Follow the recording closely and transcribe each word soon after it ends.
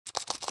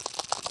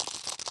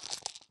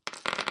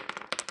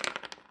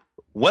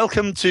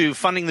Welcome to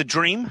Funding the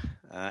Dream,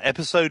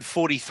 episode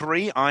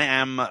 43. I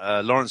am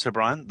Lawrence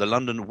O'Brien, the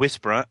London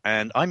Whisperer,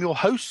 and I'm your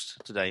host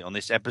today on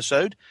this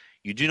episode.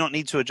 You do not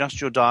need to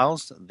adjust your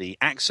dials. The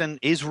accent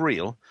is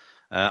real.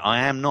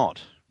 I am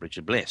not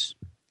Richard Bliss.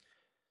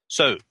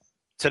 So,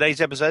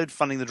 today's episode,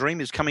 Funding the Dream,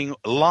 is coming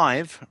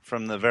live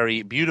from the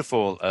very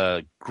beautiful,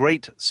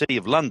 great city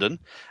of London,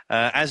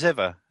 as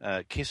ever,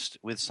 kissed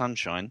with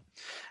sunshine.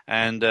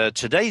 And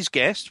today's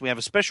guest, we have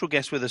a special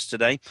guest with us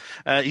today.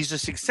 He's a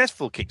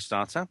successful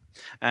Kickstarter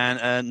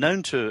and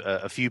known to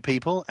a few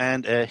people,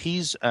 and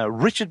he's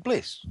Richard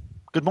Bliss.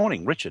 Good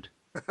morning, Richard.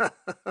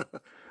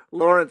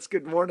 Lawrence,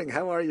 good morning.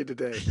 How are you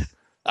today?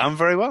 I'm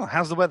very well.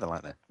 How's the weather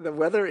like there? The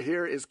weather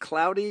here is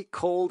cloudy,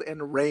 cold,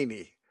 and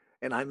rainy,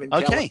 and I'm in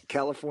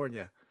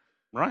California.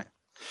 Right.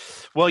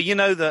 Well, you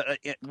know that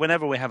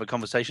whenever we have a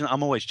conversation,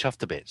 I'm always chuffed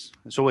to bits.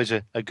 It's always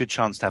a good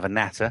chance to have a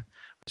natter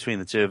between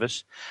the two of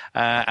us.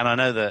 And I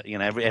know that,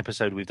 every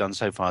episode we've done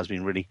so far has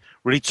been really,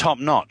 really top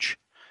notch.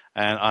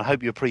 And I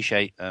hope you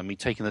appreciate me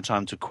taking the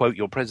time to quote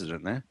your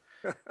president there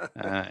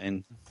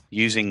and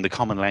using the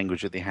common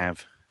language that they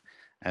have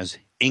as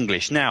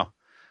English. Now,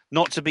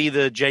 not to be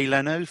the Jay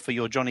Leno for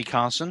your Johnny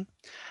Carson,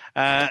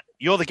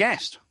 you're the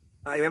guest.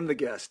 I am the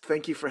guest.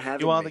 Thank you for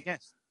having me. You are the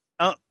guest.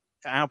 Oh,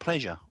 our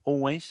pleasure.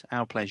 Always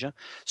our pleasure.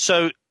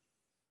 So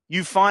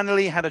you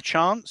finally had a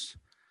chance,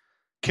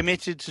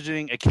 committed to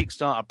doing a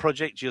Kickstarter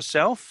project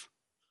yourself,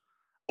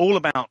 all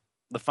about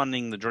the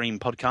Funding the Dream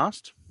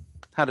podcast.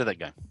 How did that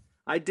go?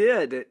 I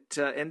did. It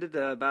ended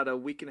about a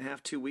week and a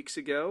half, 2 weeks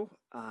ago.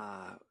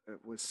 It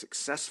was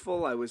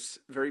successful. I was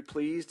very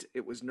pleased.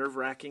 It was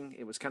nerve-wracking.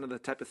 It was kind of the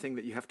type of thing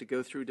that you have to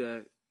go through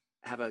to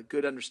have a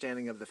good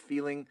understanding of the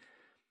feeling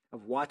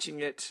of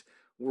watching it,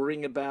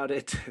 worrying about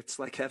it. It's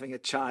like having a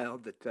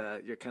child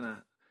that you're kind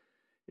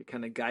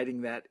of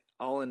guiding that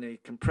all in a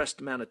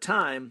compressed amount of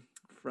time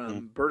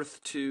from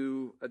birth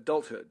to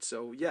adulthood.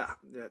 So yeah,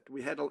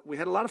 we had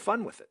a lot of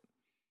fun with it.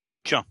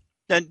 Sure.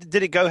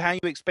 Did it go how you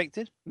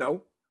expected?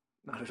 No,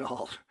 not at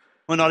all.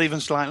 Well, not even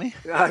slightly?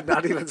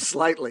 Not even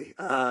slightly.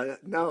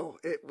 No,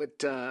 it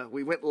would.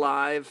 We went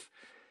live.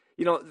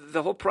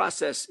 The whole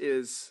process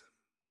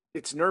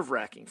it's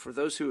nerve-wracking. For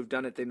those who have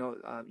done it, they know.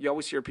 You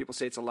always hear people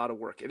say it's a lot of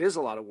work. It is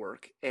a lot of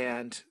work,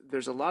 and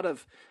there's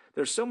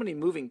so many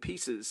moving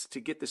pieces to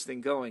get this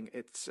thing going.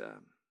 It's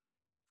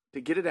to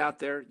get it out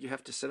there. You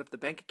have to set up the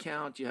bank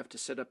account. You have to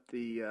set up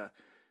the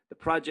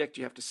project.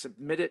 You have to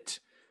submit it,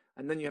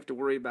 and then you have to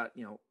worry about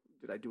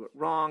did I do it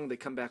wrong? They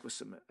come back with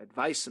some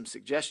advice, some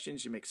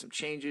suggestions. You make some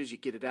changes. You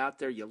get it out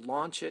there. You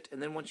launch it,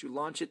 and then once you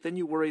launch it, then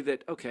you worry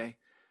that okay,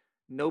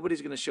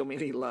 nobody's going to show me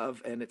any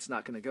love and it's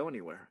not going to go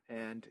anywhere.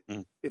 And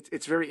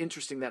it's very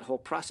interesting, that whole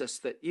process,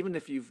 that even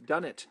if you've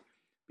done it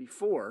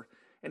before,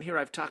 and here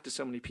I've talked to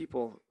so many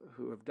people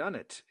who have done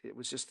it, it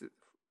was just,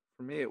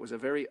 for me, it was a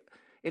very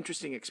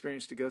interesting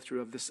experience to go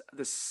through, of this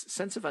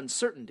sense of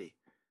uncertainty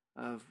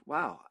of,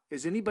 wow,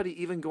 is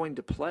anybody even going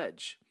to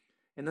pledge?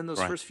 And then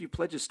those first few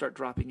pledges start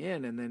dropping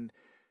in, and then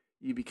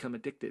you become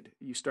addicted.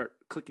 You start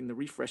clicking the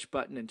refresh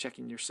button and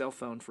checking your cell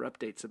phone for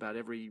updates about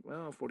every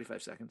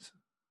 45 seconds.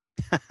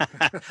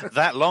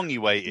 That long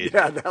you waited?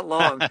 Yeah, that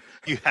long.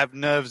 You have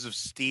nerves of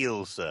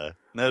steel, sir.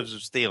 Nerves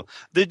of steel.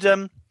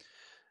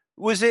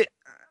 Was it?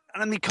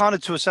 I mean, kind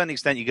of to a certain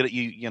extent, you get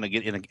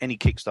in any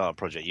Kickstarter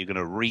project, you're going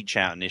to reach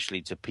out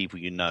initially to people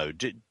you know.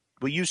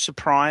 Were you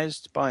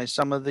surprised by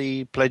some of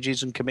the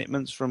pledges and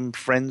commitments from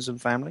friends and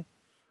family?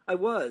 I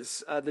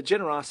was. The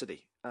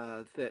generosity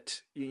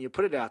that you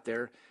put it out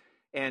there,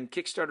 and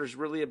Kickstarter is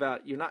really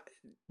about,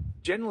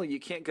 generally you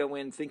can't go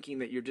in thinking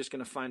that you're just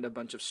going to find a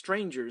bunch of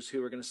strangers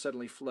who are going to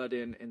suddenly flood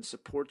in and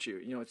support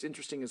you. It's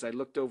interesting, as I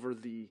looked over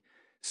the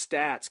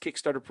stats,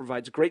 Kickstarter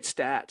provides great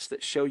stats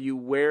that show you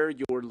where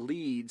your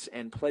leads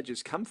and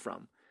pledges come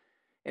from.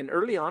 And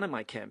early on in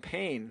my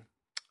campaign,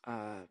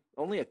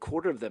 only a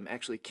quarter of them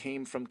actually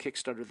came from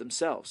Kickstarter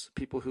themselves.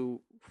 People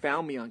who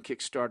found me on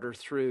Kickstarter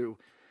through,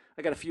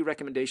 I got a few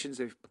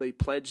recommendations. They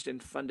pledged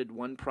and funded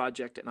one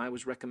project, and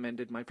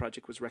my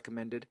project was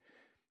recommended.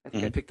 I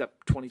think I picked up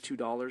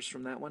 $22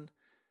 from that one.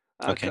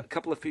 Okay. A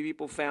couple of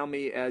people found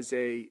me as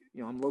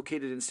I'm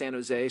located in San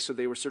Jose, so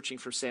they were searching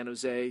for San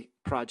Jose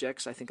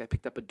projects. I think I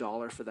picked up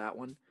 $1 for that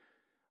one.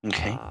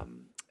 Okay.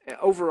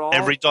 Overall,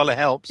 every dollar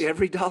helps.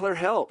 Every dollar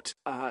helped,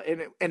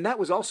 and that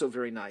was also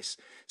very nice.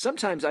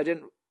 Sometimes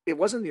it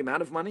wasn't the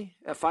amount of money,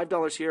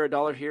 $5 here,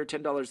 $1 here,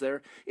 $10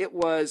 there. It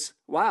was,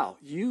 wow,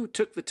 you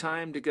took the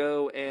time to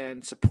go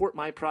and support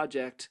my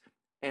project,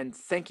 and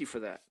thank you for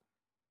that.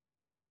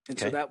 And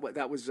so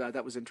that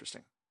was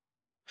interesting.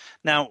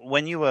 Now,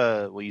 when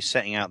were you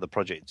setting out the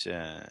project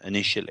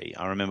initially?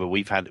 I remember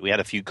we had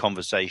a few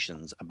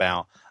conversations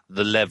about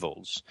the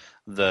levels,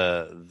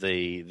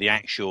 the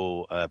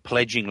actual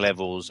pledging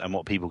levels, and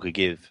what people could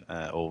give,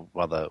 or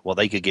rather, what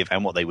they could give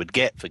and what they would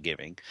get for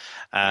giving.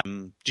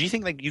 Do you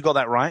think that you got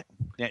that right?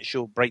 The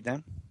actual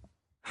breakdown?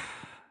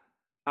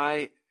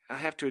 I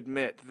have to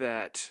admit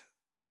that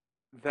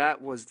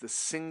was the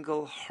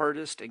single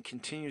hardest, and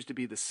continues to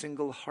be the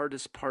single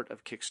hardest part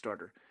of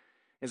Kickstarter.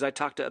 as I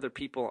talked to other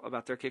people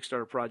about their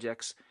Kickstarter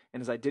projects,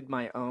 and as I did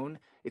my own,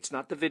 it's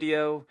not the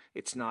video,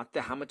 it's not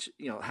the how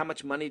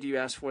much money do you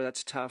ask for?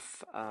 That's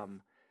tough.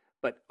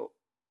 But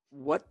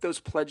what those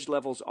pledge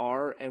levels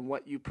are and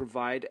what you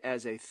provide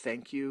as a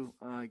thank you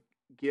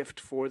gift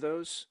for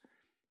those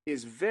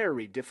is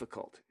very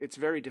difficult. It's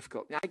very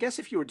difficult. Now, I guess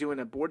if you were doing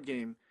a board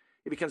game,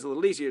 it becomes a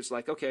little easier. It's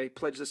like, okay,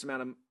 pledge this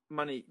amount of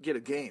money, get a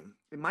game.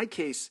 In my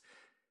case,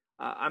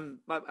 I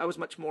was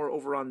much more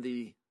over on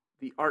the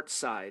art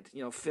side,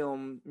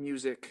 film,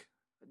 music,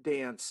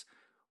 dance,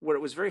 where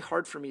it was very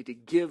hard for me to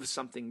give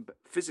something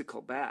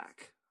physical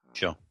back.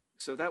 Sure.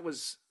 So it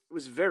was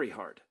very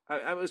hard.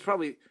 I was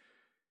probably,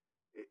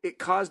 it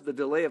caused the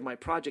delay of my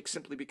project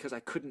simply because I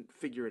couldn't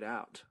figure it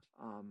out.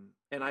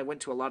 And I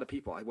went to a lot of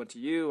people. I went to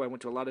you. I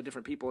went to a lot of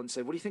different people and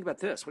said, what do you think about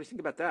this? What do you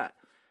think about that?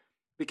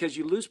 Because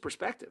you lose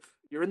perspective.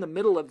 You're in the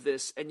middle of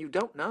this and you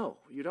don't know.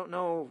 You don't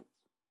know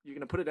you're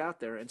going to put it out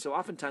there. And so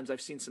oftentimes I've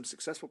seen some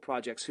successful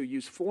projects who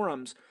use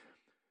forums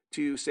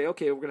to say,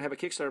 okay, we're going to have a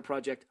Kickstarter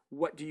project.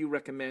 What do you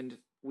recommend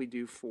we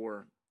do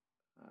for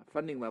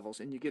funding levels?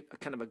 And you get a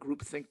kind of a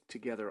group think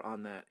together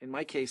on that. In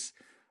my case,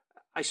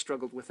 I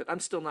struggled with it. I'm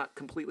still not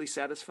completely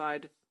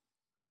satisfied,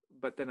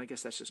 but then I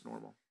guess that's just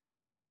normal.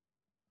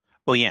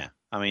 Well, yeah.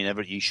 I mean,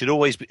 you should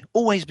always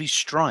be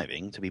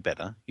striving to be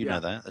better. You know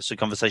that. That's a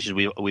conversation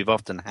we've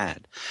often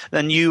had.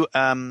 Then you,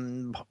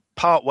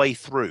 part way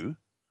through,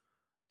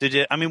 did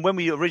it? I mean, when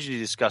we originally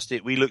discussed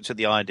it, we looked at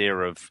the idea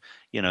of,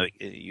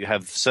 you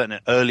have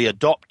certain early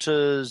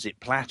adopters, it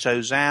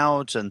plateaus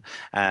out, and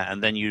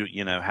then you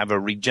have a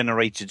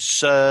regenerated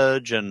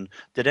surge. And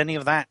did any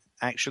of that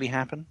actually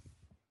happen?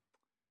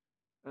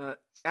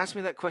 Ask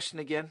me that question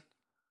again.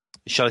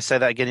 Shall I say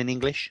that again in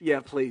English?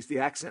 Yeah, please. The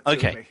accent.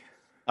 Okay. Me.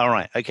 All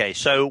right. Okay.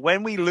 So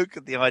when we look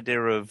at the idea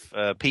of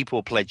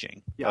people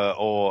pledging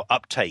or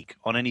uptake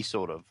on any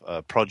sort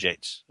of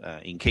project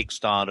in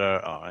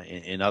Kickstarter or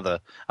in other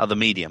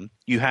medium,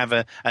 you have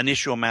an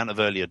initial amount of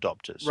early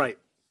adopters. Right.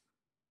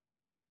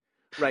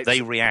 Right.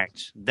 They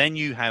react. Then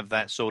you have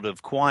that sort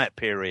of quiet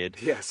period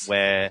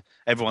where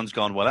everyone's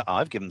gone, well,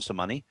 I've given some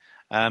money.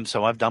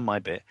 So I've done my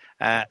bit.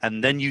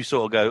 And then you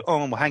sort of go, oh,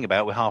 well, hang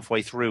about, we're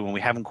halfway through and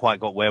we haven't quite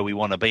got where we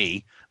want to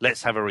be.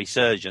 Let's have a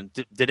resurgence.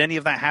 Did any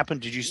of that happen?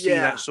 Did you see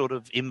that sort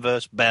of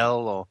inverse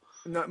bell? Or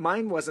No,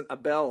 mine wasn't a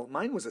bell.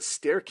 Mine was a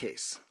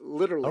staircase,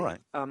 literally. All right.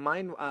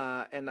 Mine,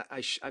 and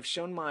I've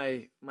shown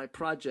my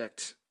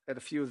project at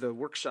a few of the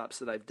workshops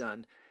that I've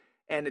done,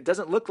 and it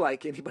doesn't look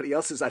like anybody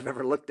else's I've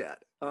ever looked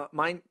at.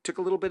 Mine took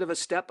a little bit of a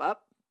step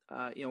up,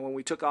 when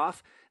we took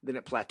off, then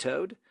it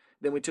plateaued.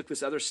 Then we took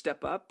this other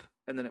step up,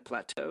 and then it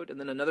plateaued, and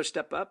then another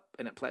step up,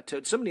 and it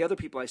plateaued. So many other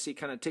people I see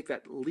kind of take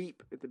that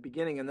leap at the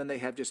beginning, and then they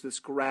have just this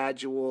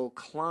gradual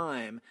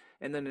climb,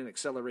 and then an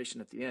acceleration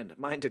at the end.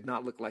 Mine did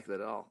not look like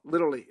that at all.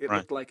 Literally, it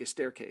looked like a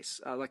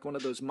staircase, like one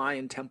of those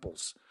Mayan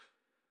temples.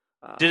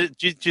 Do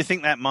you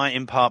think that might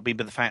in part be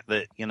the fact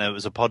that, it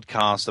was a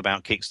podcast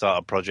about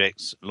Kickstarter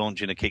projects,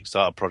 launching a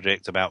Kickstarter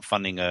project about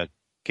funding a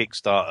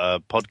Kickstarter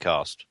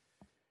podcast?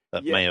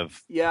 That may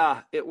have.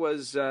 Yeah, it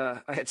was. I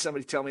had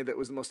somebody tell me that it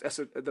was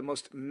the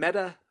most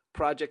meta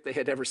project they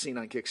had ever seen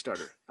on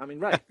Kickstarter. I mean,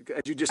 right,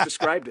 as you just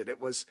described it, it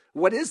was,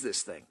 what is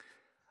this thing?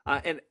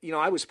 And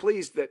I was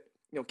pleased that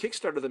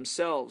Kickstarter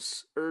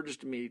themselves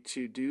urged me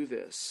to do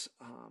this,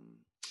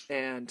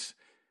 and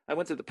I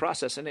went through the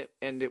process, and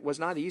it was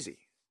not easy.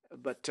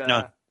 But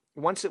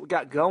once it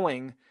got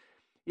going,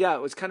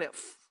 it was kind of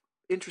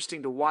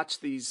interesting to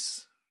watch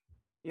these.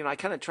 I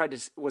kind of tried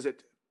to.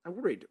 I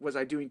worried, was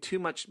I doing too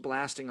much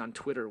blasting on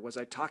Twitter? Was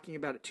I talking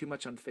about it too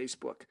much on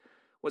Facebook?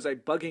 Was I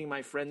bugging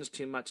my friends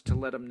too much to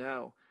let them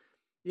know?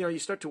 You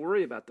start to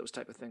worry about those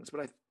type of things.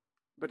 But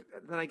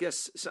then I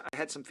guess I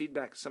had some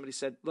feedback. Somebody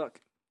said,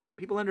 look,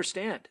 people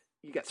understand.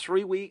 You got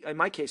 3 weeks. In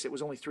my case, it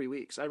was only 3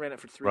 weeks. I ran it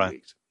for 3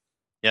 weeks.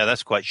 Yeah,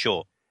 that's quite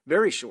short.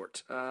 Very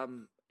short.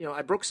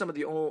 I broke some of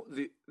the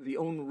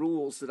own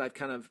rules that I've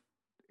kind of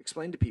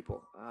explained to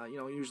people.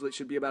 Usually it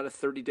should be about a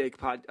 30-day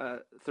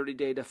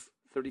 30 to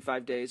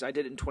 35 days. I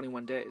did it in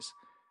 21 days.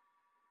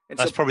 And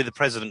that's probably the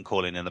president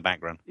calling in the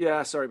background.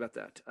 Yeah, sorry about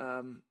that.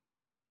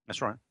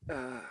 That's right.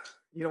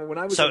 When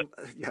I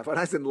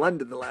was in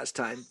London the last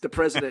time, the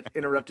president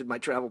interrupted my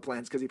travel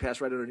plans because he passed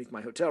right underneath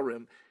my hotel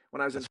room.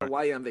 When I was in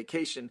Hawaii on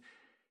vacation,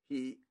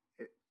 he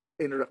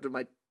interrupted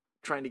my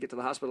trying to get to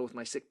the hospital with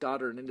my sick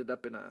daughter and ended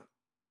up in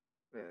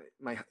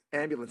my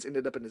ambulance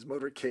ended up in his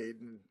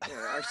motorcade. And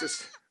I was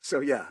just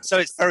so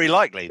it's very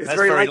likely. It's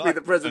very likely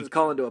the president's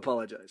calling to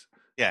apologize.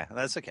 Yeah,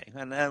 that's okay,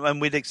 and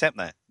we'd accept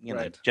that,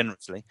 right.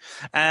 Generously.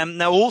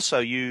 Now,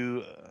 also,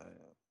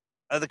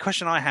 the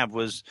question I have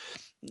was,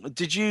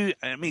 did you?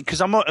 I mean,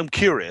 because I'm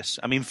curious.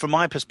 I mean, from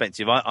my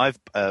perspective, I've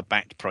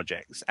backed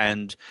projects,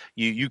 and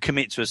you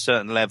commit to a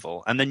certain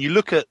level, and then you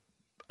look at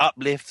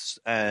uplifts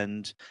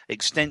and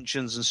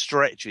extensions and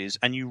stretches,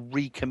 and you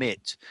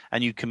recommit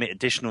and you commit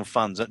additional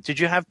funds. Did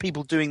you have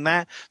people doing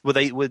that?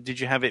 Did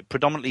you have it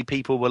predominantly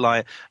people were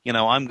like,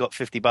 I've got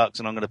 $50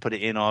 and I'm going to put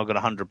it in, or I've got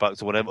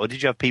 $100 or whatever? Or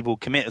did you have people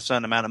commit a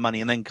certain amount of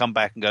money and then come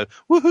back and go,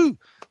 woohoo,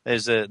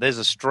 there's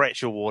a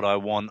stretch award I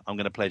want, I'm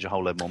going to pledge a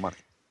whole load more money?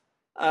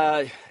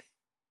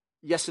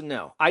 Yes and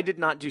no. I did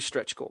not do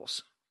stretch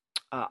goals.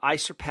 I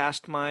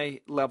surpassed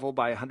my level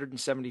by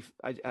 170.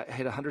 I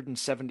hit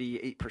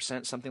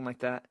 178%, something like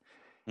that.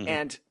 Mm-hmm.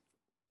 And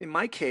in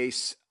my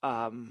case,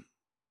 I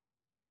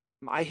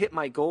hit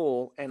my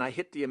goal and I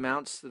hit the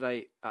amounts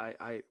that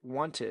I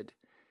wanted,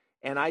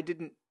 and I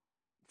didn't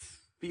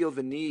feel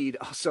the need.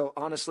 So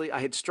honestly,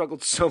 I had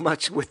struggled so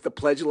much with the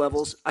pledge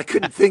levels, I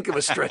couldn't think of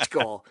a stretch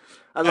goal.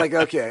 I'm like,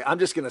 okay, I'm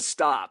just going to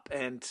stop.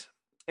 And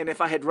if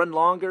I had run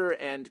longer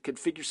and could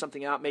figure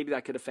something out, maybe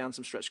I could have found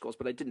some stretch goals,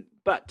 but I didn't.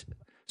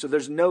 So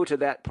there's no to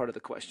that part of the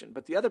question.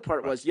 But the other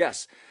part was,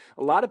 yes,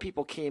 a lot of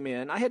people came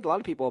in. I had a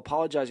lot of people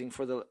apologizing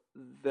for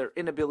their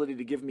inability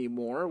to give me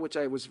more, which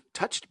I was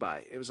touched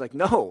by. It was like,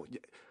 no,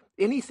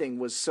 anything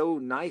was so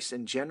nice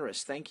and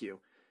generous. Thank you.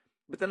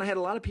 But then I had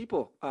a lot of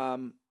people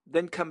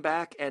then come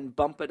back and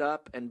bump it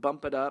up and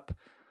bump it up.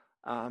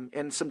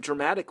 And some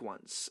dramatic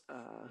ones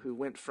who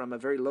went from a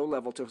very low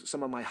level to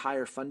some of my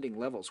higher funding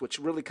levels, which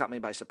really caught me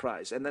by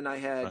surprise. And then I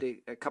had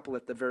a couple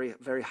at the very,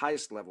 very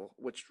highest level,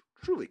 which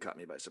truly caught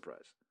me by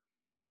surprise.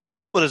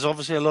 Well, there's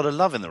obviously a lot of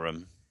love in the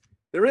room.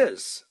 There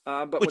is.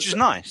 Which is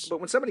nice.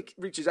 But when somebody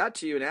reaches out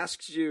to you and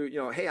asks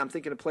you, hey, I'm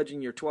thinking of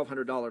pledging your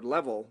 $1,200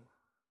 level,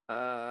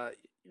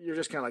 you're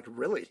just kind of like,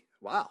 really?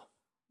 Wow.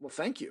 Well,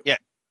 thank you. Yeah.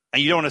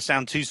 And you don't want to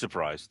sound too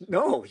surprised.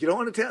 No, you don't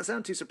want to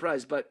sound too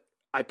surprised, but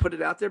I put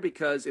it out there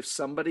because if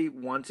somebody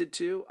wanted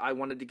to, I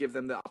wanted to give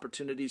them the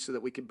opportunity so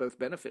that we could both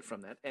benefit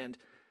from that. And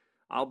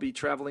I'll be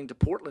traveling to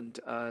Portland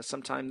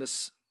sometime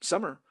this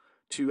summer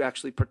to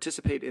actually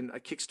participate in a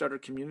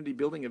Kickstarter community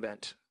building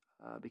event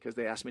because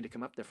they asked me to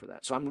come up there for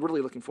that. So I'm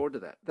really looking forward to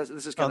that. This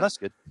is that's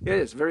good. It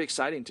is very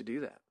exciting to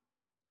do that.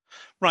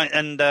 Right.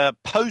 And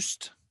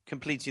post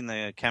completing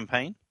the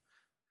campaign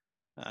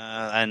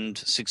and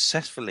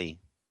successfully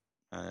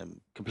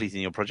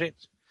completing your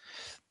project,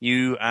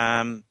 you've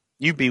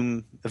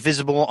been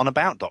visible on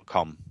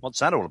About.com. What's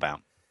that all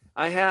about?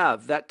 I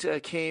have. That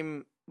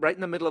came right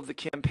in the middle of the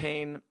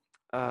campaign.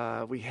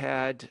 We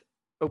had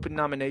open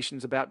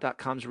nominations,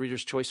 About.com's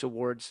Reader's Choice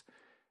Awards,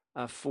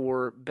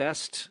 for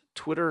best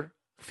Twitter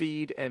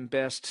feed and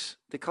best,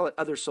 they call it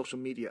other social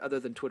media other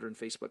than Twitter and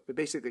Facebook, but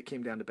basically it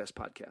came down to best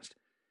podcast.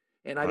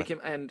 And I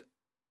became, and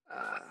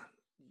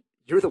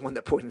you're the one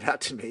that pointed out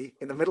to me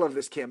in the middle of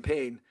this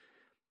campaign,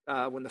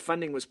 when the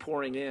funding was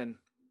pouring in,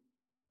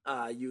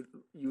 you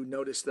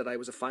noticed that I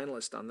was a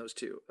finalist on those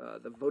two.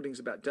 The voting's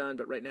about done,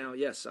 but right now,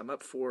 yes, I'm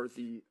up for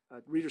the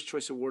Reader's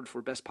Choice Award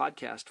for Best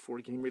Podcast for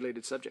a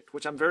game-related subject,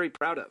 which I'm very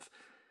proud of.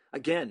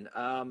 Again,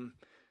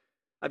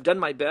 I've done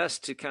my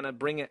best to kind of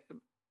bring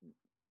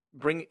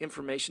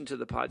information to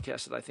the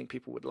podcast that I think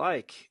people would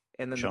like,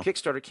 and then the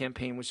Kickstarter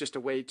campaign was just a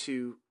way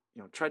to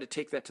try to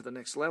take that to the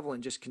next level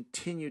and just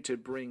continue to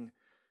bring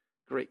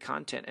great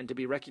content, and to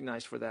be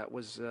recognized for that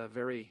was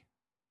very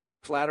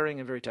flattering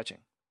and very touching.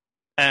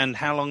 And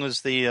how long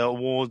is the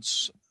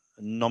awards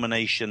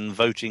nomination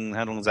voting?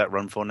 How long does that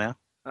run for now?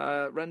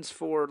 Runs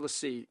for, let's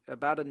see,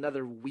 about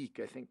another week,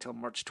 I think, till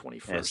March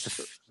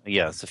 21st.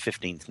 Yeah, it's the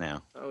 15th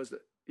now. Oh, is it?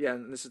 Yeah,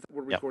 and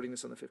we're recording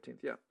this on the 15th.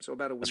 Yeah, so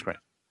about a week. That's great.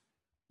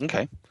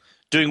 Okay.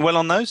 Doing well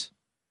on those?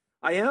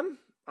 I am.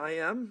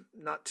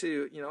 Not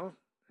to,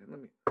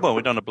 Well,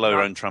 we don't want to blow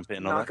our own trumpet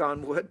and all that. Knock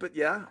on wood, but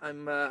yeah,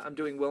 I'm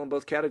doing well in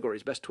both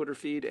categories: best Twitter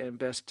feed and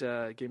best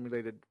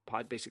game-related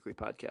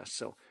podcast.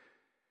 So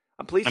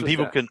I'm pleased with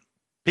that.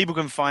 People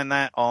can find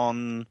that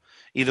on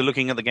either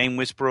looking at the Game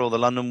Whisperer or the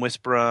London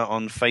Whisperer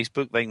on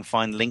Facebook. They can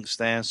find links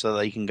there so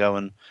they can go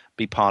and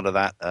be part of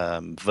that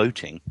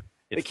voting.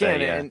 They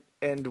can,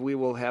 and we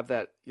will have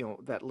that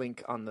that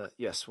link on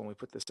when we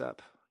put this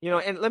up.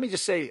 And let me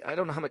just say, I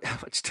don't know how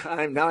much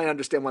time. Now I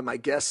understand why my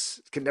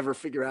guests can never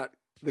figure out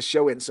the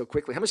show ends so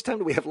quickly. How much time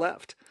do we have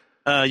left?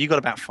 You got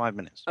about 5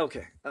 minutes.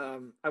 Okay.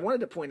 I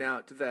wanted to point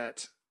out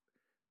that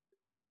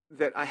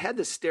I had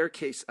this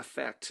staircase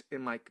effect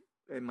in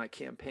my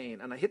campaign,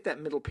 and I hit that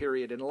middle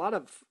period, and a lot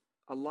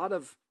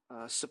of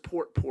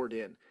support poured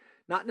in,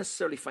 not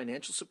necessarily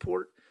financial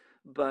support,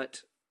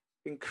 but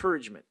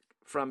encouragement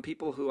from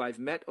people who I've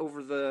met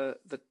over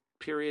the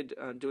period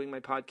doing my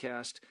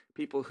podcast,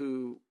 people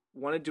who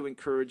wanted to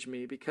encourage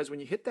me, because when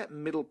you hit that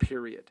middle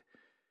period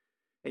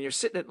and you're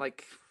sitting at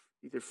like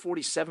either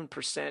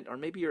 47% or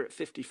maybe you're at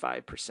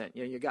 55%,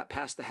 you got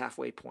past the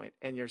halfway point,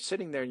 and you're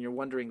sitting there and you're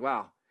wondering,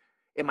 wow,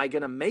 am I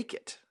going to make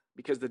it?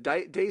 Because the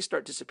days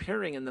start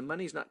disappearing and the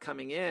money's not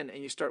coming in,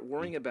 and you start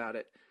worrying about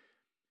it.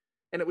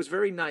 And it was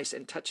very nice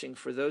and touching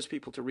for those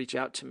people to reach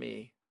out to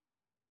me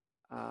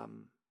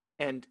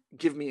and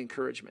give me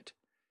encouragement.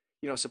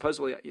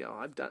 Supposedly,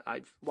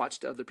 I've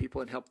watched other people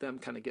and helped them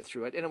kind of get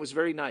through it, and it was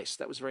very nice.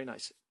 That was very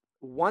nice.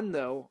 One,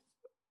 though,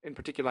 in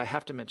particular, I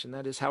have to mention,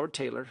 that is Howard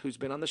Taylor, who's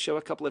been on the show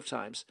a couple of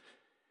times.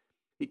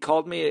 He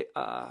called me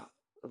a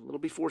little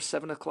before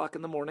 7 o'clock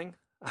in the morning,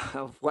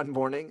 one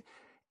morning,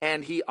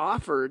 and he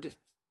offered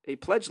a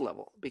pledge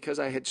level because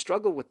I had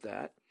struggled with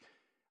that.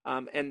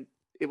 And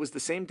it was the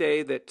same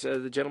day that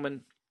the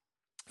gentleman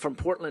from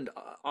Portland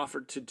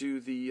offered to do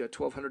the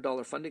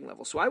 $1,200 funding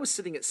level. So I was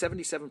sitting at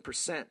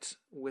 77%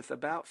 with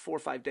about 4 or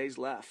 5 days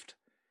left,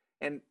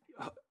 and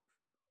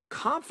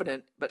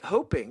confident but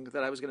hoping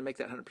that I was going to make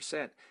that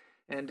 100%.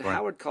 And Right.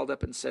 Howard called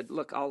up and said,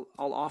 "Look, I'll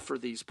offer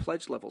these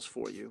pledge levels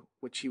for you,"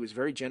 which he was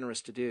very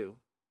generous to do.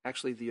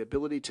 Actually, the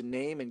ability to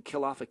name and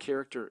kill off a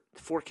character,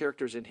 4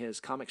 characters in his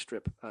comic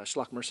strip,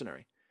 Schlock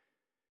Mercenary.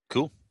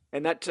 Cool.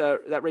 And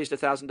that raised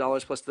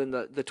 $1,000 plus then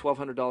the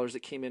 $1,200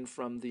 that came in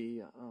from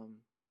the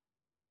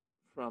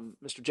from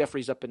Mr.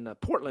 Jeffries up in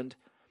Portland.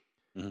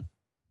 Mhm.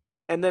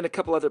 And then a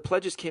couple other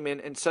pledges came in,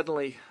 and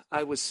suddenly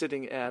I was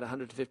sitting at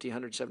 150,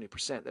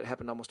 170%. That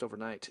happened almost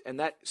overnight. And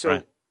that, so,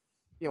 Right.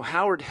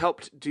 Howard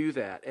helped do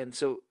that. And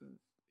so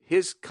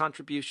his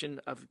contribution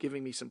of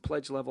giving me some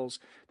pledge levels,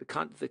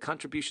 the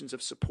contributions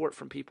of support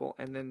from people,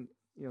 and then,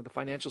 the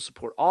financial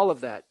support, all of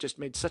that just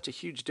made such a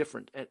huge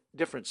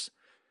difference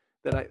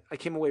that I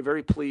came away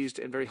very pleased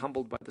and very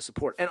humbled by the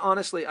support. And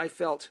honestly, I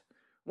felt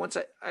once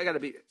I got to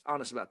be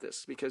honest about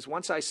this, because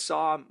once I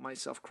saw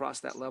myself cross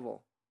that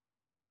level,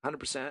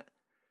 100%,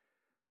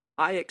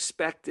 I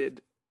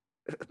expected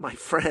my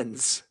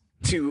friends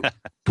to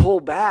pull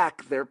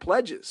back their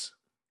pledges.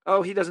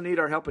 Oh, he doesn't need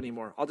our help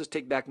anymore. I'll just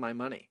take back my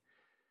money.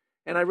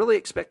 And I really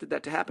expected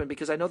that to happen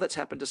because I know that's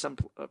happened to some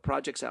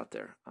projects out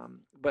there.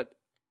 But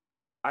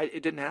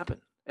it didn't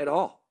happen at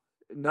all.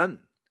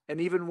 None. And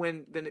even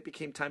when then it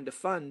became time to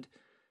fund,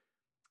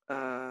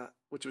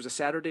 which was a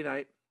Saturday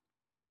night,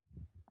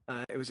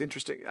 it was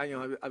interesting.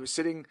 I was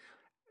sitting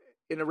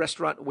in a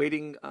restaurant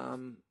waiting.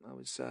 I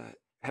was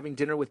having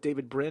dinner with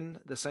David Brin,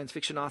 the science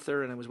fiction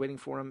author, and I was waiting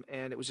for him.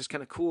 And it was just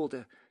kind of cool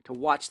to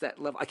watch that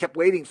level. I kept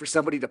waiting for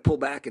somebody to pull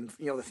back and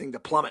the thing to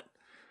plummet.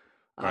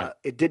 Right.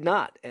 It did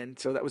not, and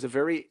so that was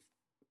a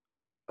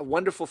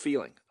wonderful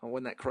feeling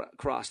when that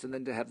crossed, and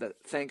then to have the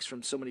thanks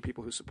from so many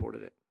people who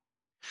supported it.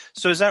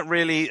 So is that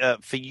really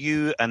for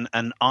you an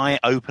eye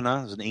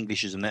opener? As an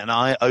English, isn't it? An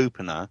eye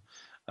opener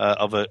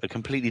of a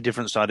completely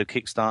different side of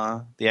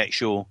Kickstarter, the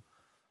actual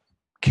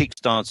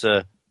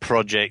Kickstarter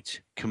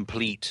project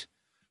complete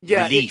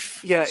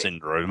relief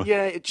syndrome.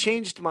 Yeah, it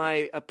changed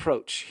my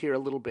approach here a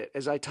little bit.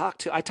 As I talk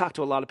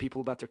to a lot of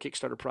people about their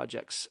Kickstarter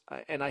projects,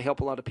 and I help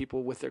a lot of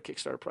people with their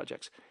Kickstarter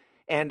projects.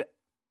 And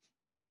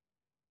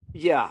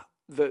yeah,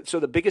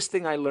 the biggest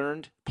thing I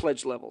learned,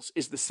 pledge levels,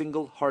 is the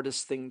single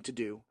hardest thing to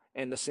do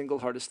and the single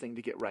hardest thing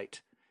to get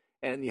right.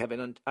 And you have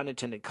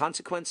unintended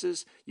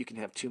consequences. You can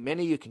have too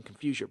many. You can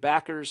confuse your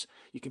backers.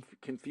 You can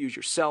confuse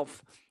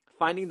yourself.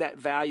 Finding that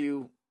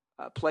value,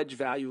 pledge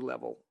value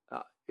level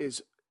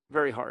is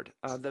very hard.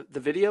 The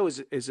video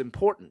is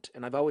important,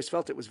 and I've always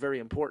felt it was very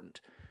important.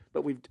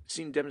 But we've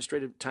seen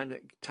demonstrated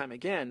time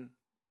again,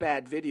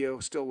 bad video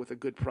still with a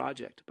good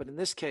project. But in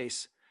this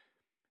case,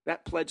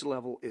 that pledge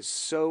level is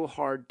so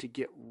hard to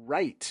get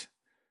right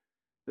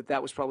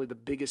that was probably the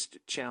biggest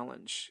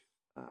challenge.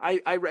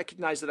 I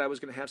recognized that I was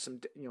going to have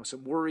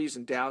some worries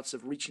and doubts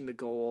of reaching the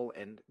goal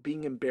and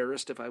being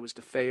embarrassed if I was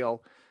to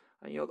fail.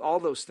 All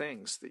those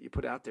things that you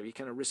put out there, you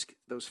kind of risk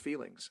those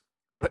feelings.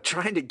 But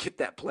trying to get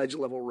that pledge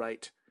level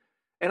right.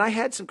 And I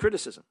had some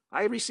criticism.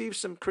 I received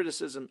some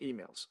criticism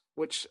emails,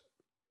 which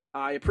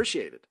I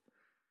appreciated.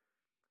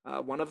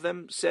 One of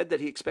them said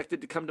that he expected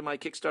to come to my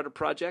Kickstarter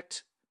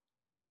project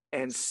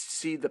and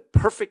see the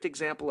perfect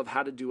example of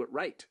how to do it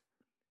right.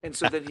 And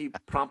so then he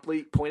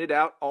promptly pointed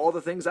out all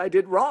the things I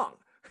did wrong.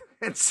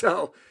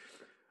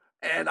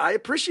 And I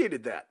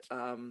appreciated that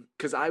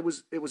because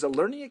it was a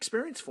learning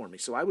experience for me.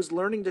 So I was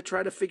learning to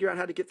try to figure out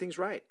how to get things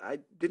right. I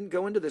didn't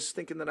go into this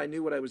thinking that I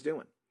knew what I was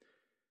doing.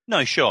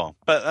 No, sure.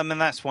 But I mean,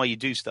 that's why you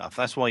do stuff.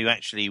 That's why you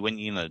actually,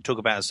 when talk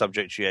about a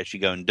subject, you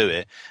actually go and do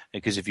it.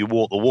 Because if you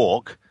walk the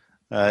walk,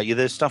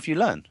 there's stuff you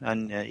learn.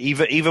 And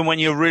even when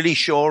you're really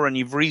sure and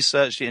you've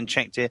researched it and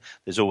checked it,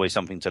 there's always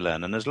something to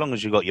learn. And as long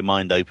as you've got your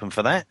mind open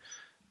for that,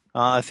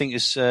 I think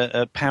it's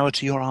power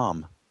to your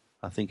arm,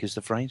 I think is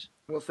the phrase.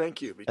 Well,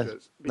 thank you,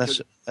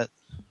 because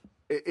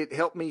it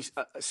helped me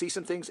see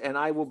some things, and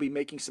I will be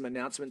making some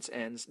announcements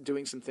and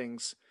doing some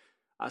things,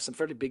 some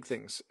fairly big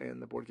things in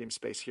the board game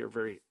space here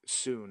very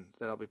soon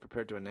that I'll be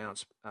prepared to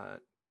announce.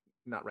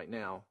 Not right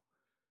now.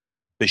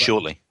 But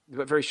shortly.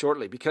 But very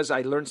shortly, because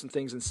I learned some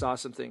things and saw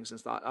some things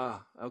and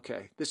thought,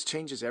 okay, this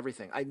changes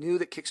everything. I knew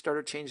that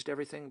Kickstarter changed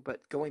everything,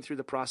 but going through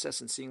the process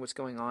and seeing what's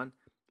going on,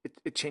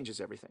 it changes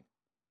everything.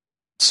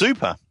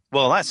 Super.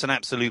 Well, that's an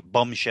absolute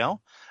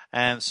bombshell.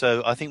 And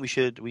so I think we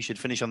should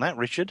finish on that.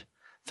 Richard,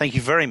 thank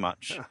you very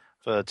much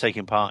for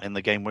taking part in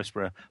the Game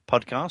Whisperer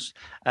podcast.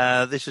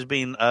 This has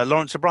been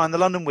Lawrence O'Brien, the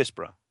London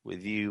Whisperer,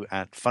 with you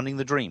at Funding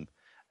the Dream,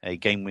 a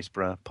Game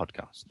Whisperer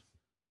podcast.